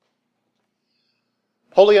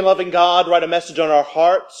Holy and loving God, write a message on our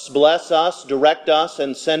hearts, bless us, direct us,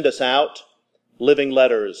 and send us out living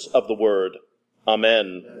letters of the Word.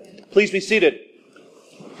 Amen. Please be seated.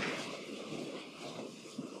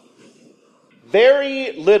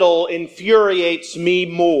 Very little infuriates me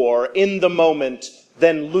more in the moment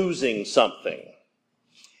than losing something.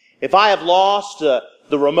 If I have lost the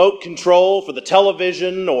remote control for the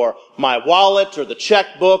television, or my wallet, or the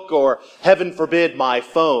checkbook, or, heaven forbid, my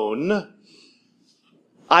phone,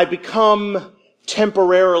 I become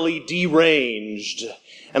temporarily deranged,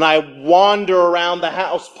 and I wander around the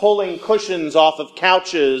house pulling cushions off of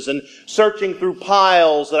couches and searching through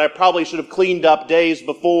piles that I probably should have cleaned up days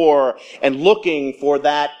before and looking for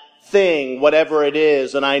that thing, whatever it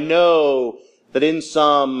is. And I know that in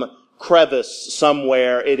some crevice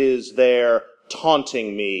somewhere it is there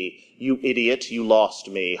taunting me. You idiot, you lost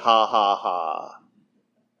me. Ha ha ha.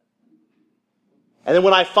 And then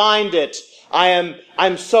when I find it,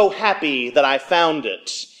 I'm so happy that I found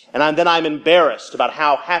it. And then I'm embarrassed about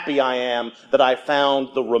how happy I am that I found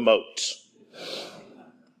the remote.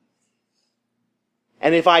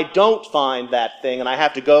 And if I don't find that thing and I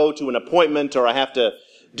have to go to an appointment or I have to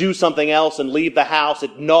do something else and leave the house,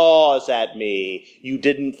 it gnaws at me. You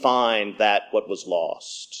didn't find that what was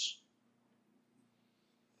lost.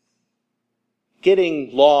 Getting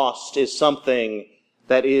lost is something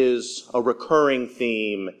that is a recurring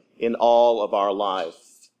theme in all of our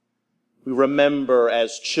life. We remember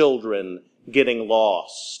as children getting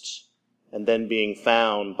lost and then being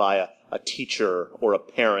found by a teacher or a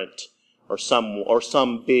parent or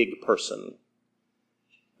some big person.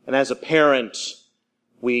 And as a parent,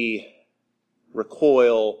 we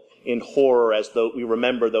recoil in horror as though we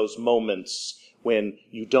remember those moments when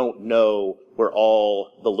you don't know where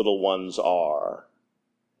all the little ones are.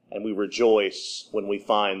 And we rejoice when we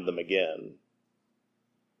find them again.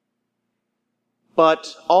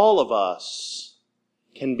 But all of us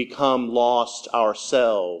can become lost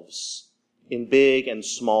ourselves in big and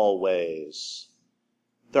small ways.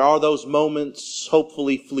 There are those moments,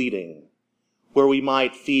 hopefully fleeting, where we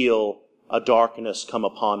might feel a darkness come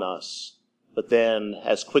upon us, but then,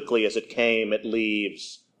 as quickly as it came, it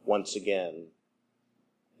leaves once again.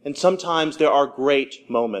 And sometimes there are great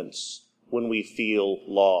moments when we feel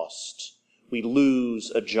lost. We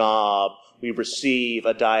lose a job. We receive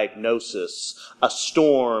a diagnosis. A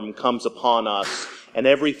storm comes upon us, and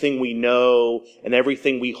everything we know and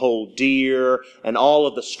everything we hold dear and all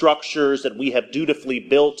of the structures that we have dutifully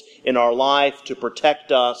built in our life to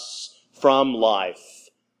protect us from life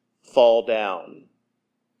fall down.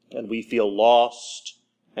 And we feel lost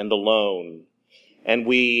and alone. And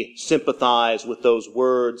we sympathize with those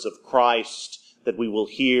words of Christ that we will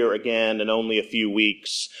hear again in only a few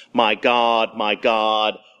weeks. My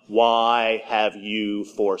God, why have you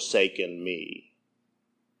forsaken me?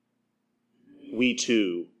 We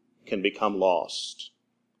too can become lost.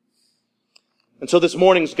 And so this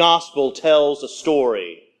morning's gospel tells a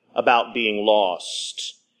story about being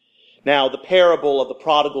lost. Now, the parable of the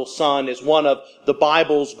prodigal son is one of the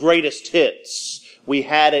Bible's greatest hits. We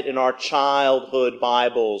had it in our childhood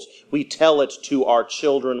Bibles. We tell it to our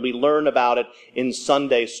children. We learn about it in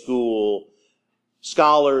Sunday school.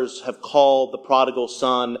 Scholars have called the prodigal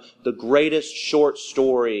son the greatest short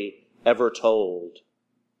story ever told.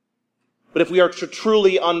 But if we are to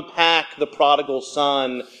truly unpack the prodigal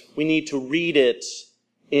son, we need to read it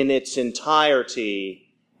in its entirety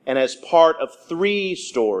and as part of three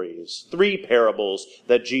parables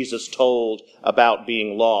that Jesus told about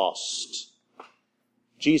being lost.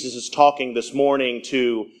 Jesus is talking this morning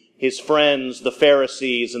to his friends, the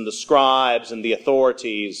Pharisees and the scribes and the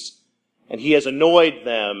authorities, and he has annoyed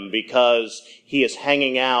them because he is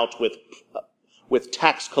hanging out with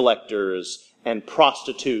tax collectors and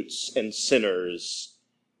prostitutes and sinners.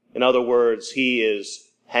 In other words, he is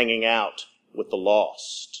hanging out with the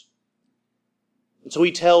lost. And so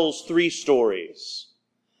he tells three stories.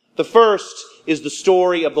 The first is the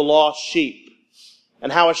story of the lost sheep,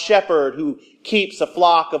 and how a shepherd who keeps a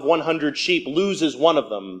flock of 100 sheep loses one of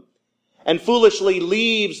them and foolishly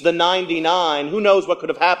leaves the 99. Who knows what could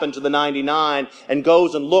have happened to the 99, and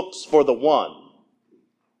goes and looks for the one.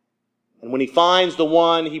 And when he finds the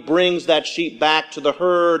one, he brings that sheep back to the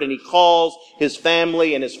herd, and he calls his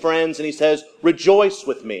family and his friends, and he says, "Rejoice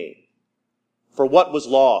with me, for what was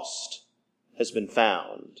lost has been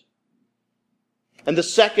found." And the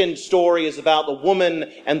second story is about the woman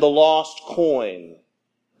and the lost coin.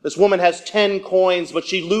 This woman has 10 coins, but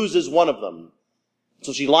she loses one of them.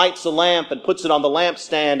 So she lights a lamp and puts it on the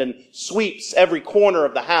lampstand and sweeps every corner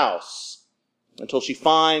of the house until she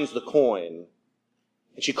finds the coin.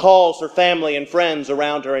 And she calls her family and friends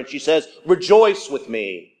around her and she says, "Rejoice with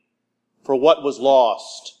me, for what was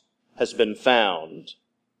lost has been found."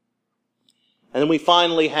 And then we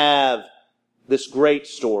finally have this great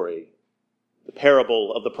story, the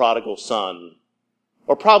parable of the prodigal son.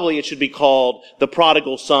 Or probably it should be called the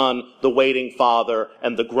prodigal son, the waiting father,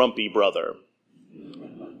 and the grumpy brother.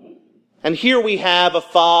 And here we have a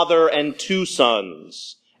father and two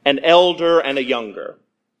sons, an elder and a younger.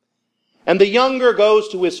 And the younger goes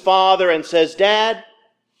to his father and says, "Dad,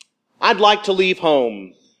 I'd like to leave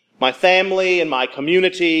home, my family and my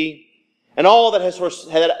community, and all that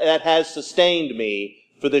has sustained me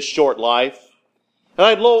for this short life. And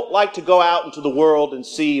I'd like to go out into the world and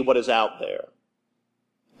see what is out there.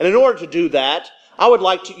 And in order to do that, I would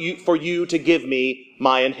like for you to give me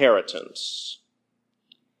my inheritance."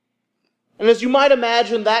 And as you might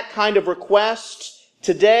imagine, that kind of request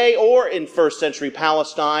today or in first century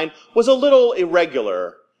Palestine was a little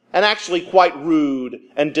irregular and actually quite rude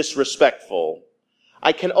and disrespectful.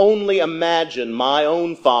 I can only imagine my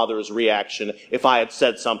own father's reaction if I had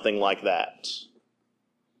said something like that.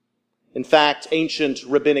 In fact, ancient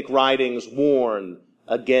rabbinic writings warn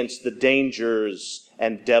against the dangers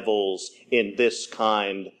and devils in this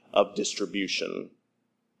kind of distribution.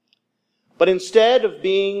 But instead of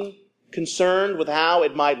being concerned with how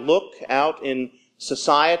it might look out in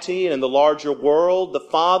society and in the larger world, the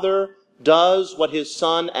father does what his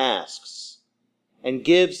son asks and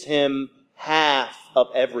gives him half of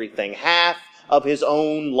everything, half of his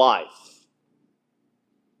own life.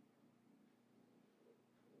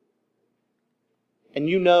 And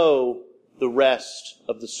you know the rest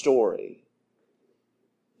of the story.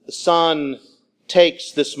 The son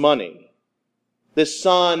takes this money. This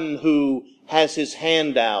son who has his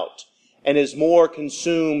hand out and is more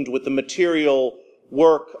consumed with the material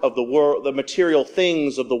work of the world, the material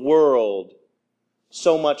things of the world,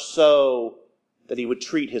 so much so that he would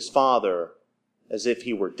treat his father as if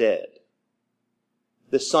he were dead.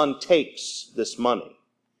 This son takes this money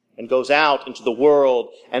and goes out into the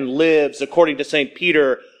world and lives, according to St.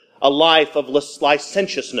 Peter, a life of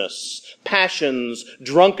licentiousness, passions,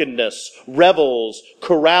 drunkenness, revels,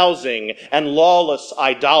 carousing, and lawless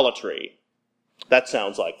idolatry. That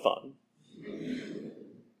sounds like fun.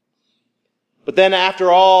 But then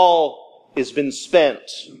after all is been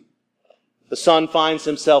spent, the son finds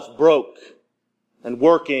himself broke and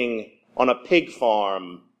working on a pig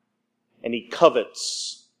farm, and he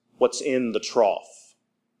covets what's in the trough.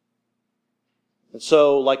 And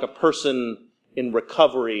so, like a person in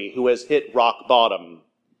recovery who has hit rock bottom,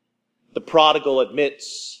 the prodigal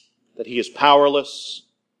admits that he is powerless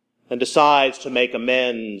and decides to make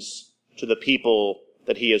amends to the people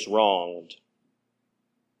that he has wronged.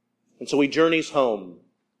 And so he journeys home,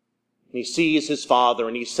 and he sees his father,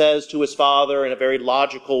 and he says to his father in a very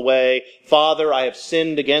logical way, "Father, I have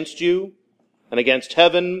sinned against you and against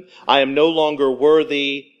heaven. I am no longer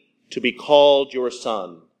worthy to be called your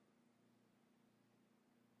son."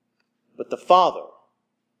 But the father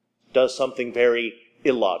does something very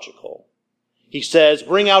illogical. He says,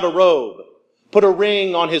 "Bring out a robe, put a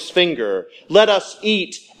ring on his finger, let us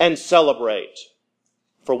eat and celebrate,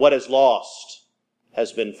 for what is lost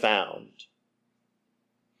has been found."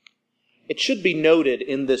 It should be noted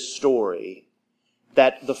in this story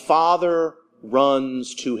that the father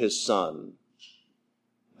runs to his son.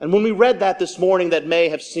 And when we read that this morning, that may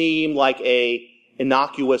have seemed like a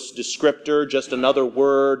innocuous descriptor, just another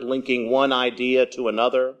word linking one idea to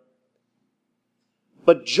another.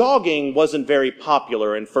 But jogging wasn't very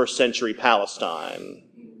popular in first century Palestine.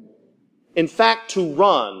 In fact, to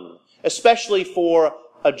run, especially for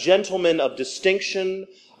a gentleman of distinction,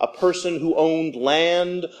 a person who owned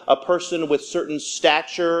land, a person with certain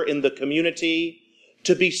stature in the community,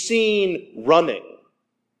 to be seen running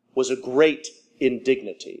was a great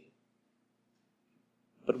indignity.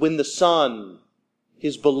 But when the son,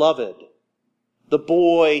 his beloved, the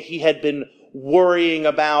boy he had been worrying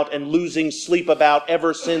about and losing sleep about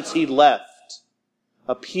ever since he left,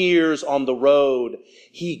 appears on the road,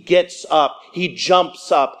 he gets up, he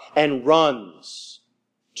jumps up and runs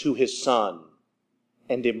to his son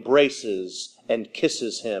and embraces and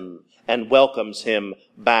kisses him and welcomes him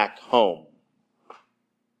back home.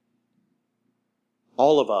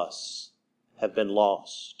 All of us have been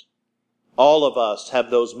lost. All of us have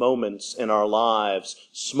those moments in our lives,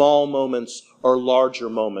 small moments or larger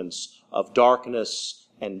moments of darkness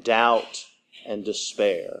and doubt and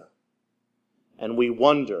despair. And we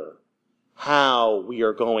wonder how we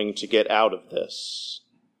are going to get out of this.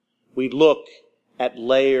 We look at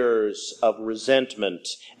layers of resentment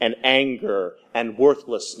and anger and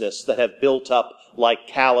worthlessness that have built up like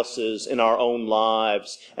calluses in our own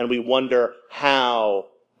lives, and we wonder, how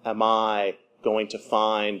am I going to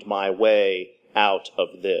find my way out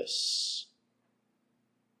of this?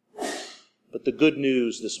 But the good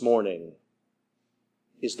news this morning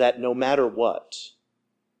is that no matter what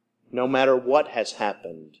has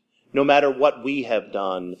happened, no matter what we have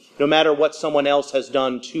done, no matter what someone else has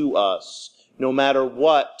done to us, no matter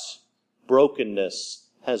what brokenness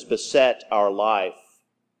has beset our life,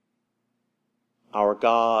 our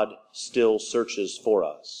God still searches for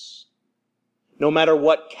us. No matter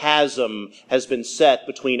what chasm has been set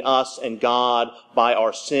between us and God by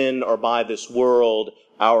our sin or by this world,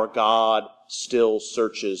 our God still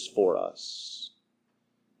searches for us.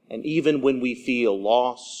 And even when we feel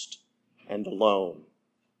lost and alone,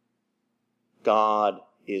 God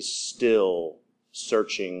is still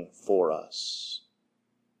searching for us.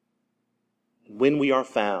 And when we are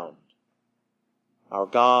found, our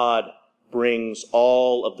God brings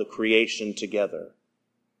all of the creation together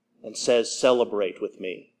and says, "Celebrate with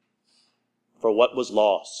me, for what was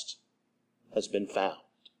lost has been found."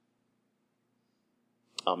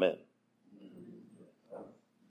 Amen.